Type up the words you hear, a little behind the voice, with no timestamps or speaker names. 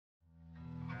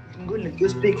نقول لك you're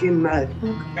speaking mad.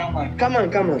 Come on.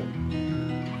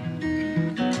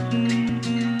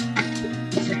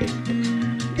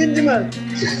 Get the man.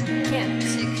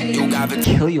 You gotta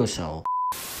kill yourself.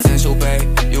 Potential,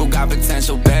 babe. You got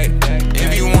potential, babe.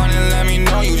 If you wanna let me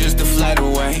know, you just deflect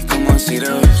away. Come on, see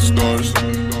the stars.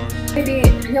 Maybe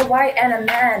you're white and a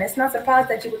man. It's not surprised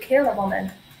that you would kill a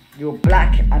woman. You're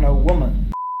black and a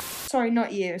woman. Sorry,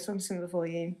 not you. It's something before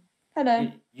you.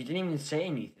 Hello. You didn't even say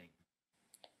anything.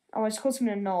 Oh, I just called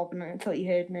someone a knob and I thought you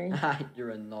heard me.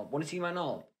 You're a knob. Want to see my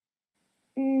knob?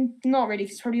 Not really,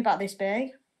 'cause it's probably about this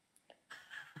big.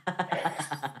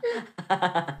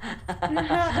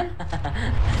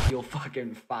 You're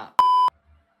fucking fat.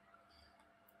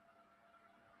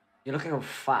 You're looking like a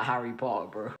fat Harry Potter,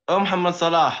 bro. Oh, Muhammad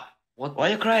Salah. What Why are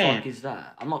you the crying? fuck is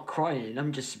that? I'm not crying,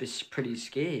 I'm just pretty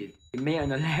scared. Your mate on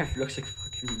the left looks like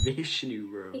fucking Vishnu,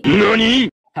 bro. NANI?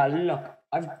 Look,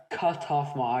 I've cut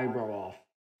off my eyebrow off.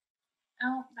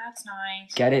 Oh, that's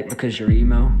nice. Get it? Because you're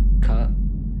emo. Cut.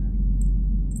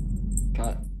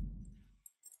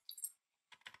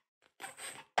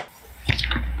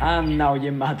 And now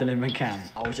you're Madeline McCann.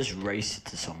 I was just racist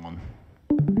to someone.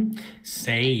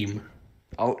 Same.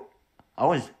 Oh, I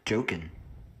was joking.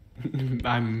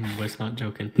 I was not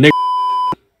joking.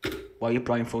 Why are you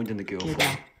blindfolding the girl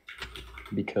for?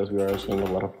 Because we are seeing a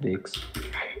lot of dicks.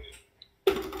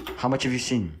 How much have you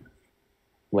seen?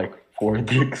 Like 4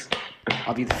 dicks.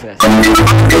 I'll be the first.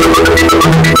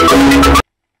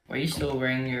 Why are you still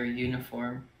wearing your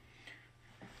uniform?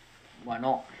 Why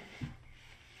not?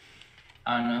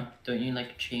 I don't know. Don't you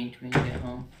like change when you get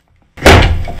home?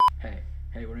 Hey,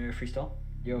 wanna hear a freestyle?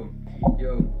 Yo.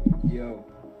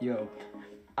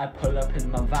 I pull up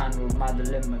in my van with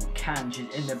Madeline McCann. She's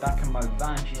in the back of my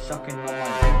van, she's sucking on my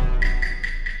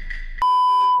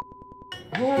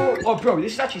Oh, bro,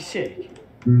 this is actually sick.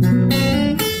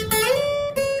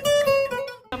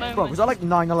 Bro, was that like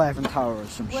 9/11 tower or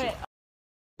some shit?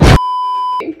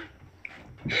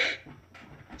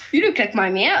 You look like my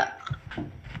meow.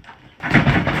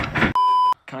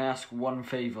 Can I ask one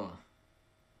favor?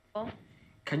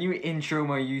 Can you intro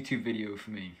my YouTube video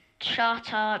for me?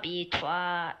 Shut up, you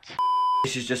twat.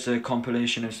 This is just a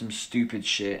compilation of some stupid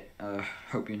shit.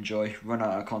 Hope you enjoy. Run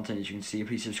out of content as you can see.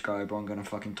 Please subscribe or I'm gonna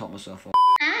fucking top myself off.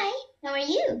 Hi, how are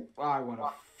you? I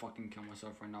wanna fucking kill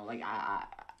myself right now. Like,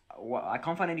 I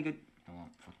can't find any good... Oh,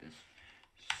 fuck this.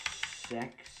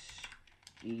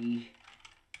 Sexy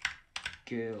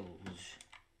girls.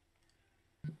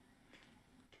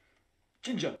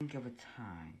 Ginger. Think of a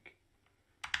tag.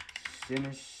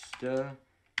 Sinister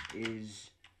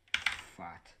is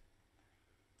fat.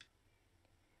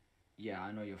 Yeah,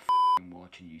 I know you're f***ing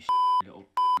watching, you little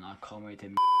and I can't wait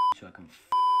to so I can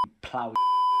f***ing plow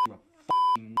you a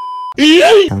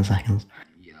f***ing 10 seconds.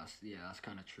 Yeah, that's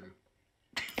kind of true.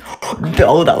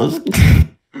 Oh, that was... Do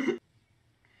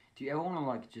you ever want to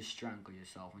like just strangle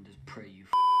yourself and just pray you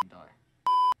f***ing die?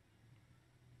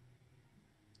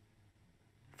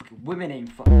 Fucking women ain't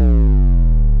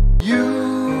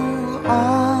You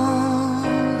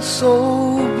are so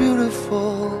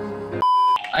beautiful.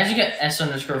 I just get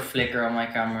S_flicker on my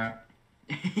camera.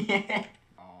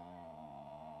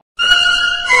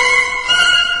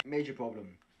 Major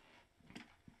problem.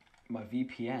 My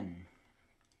VPN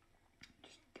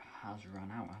just has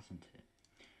run out, hasn't it?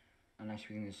 Unless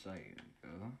we can just like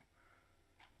go.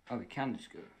 Oh, we can just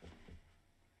go.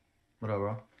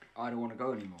 Whatever. I don't want to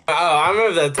go anymore. Oh, I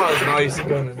remember that time when I used to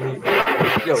go on the meet.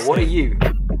 Yo, what are you?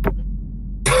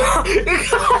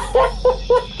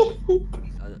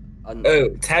 Oh,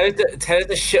 tell it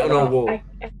the shit on our wall.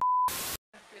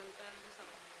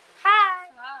 Hi.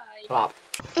 Clap.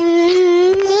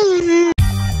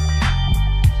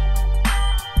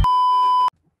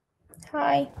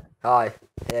 Hi. Hi.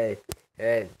 Hey.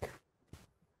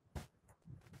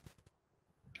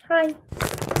 Hi.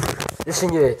 Listen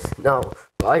here, now,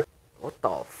 right? What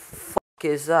the fuck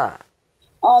is that?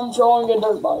 I'm drawing a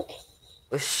dirt bike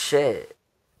Oh shit.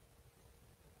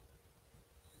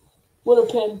 with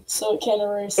a pin so it can't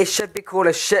erase. It should be called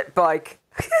a shit bike.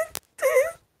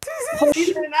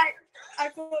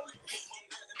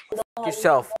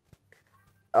 Yourself.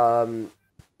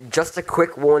 Just a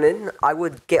quick warning, I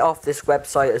would get off this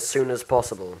website as soon as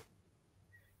possible.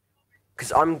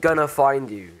 Cause I'm gonna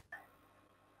find you.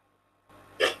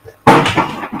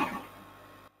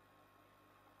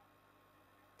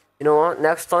 You know what,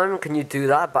 next time can you do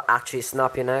that but actually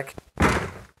snap your neck?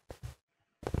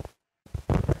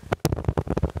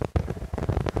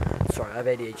 Sorry, I have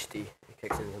ADHD. It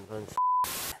kicks in sometimes.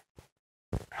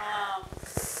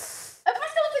 Eu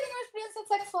acho que eu não tenho nenhuma experiência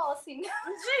sexual assim.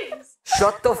 Jeez.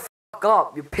 Shut the fuck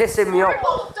up, you're pissing me off.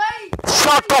 Voltei!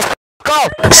 Shut the f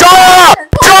up! Shut up!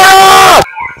 Shut up!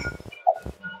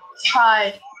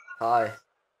 Hi. Hi.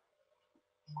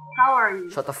 How are you?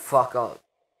 Shut the fuck up.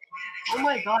 Oh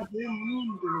my god, you're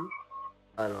mean, dude.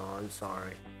 I know, I'm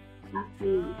sorry. That's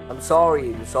mean. I'm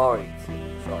sorry, I'm sorry.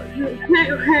 Sorry.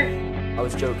 I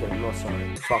was joking, I'm not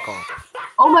sorry. Fuck off.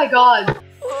 Oh my god.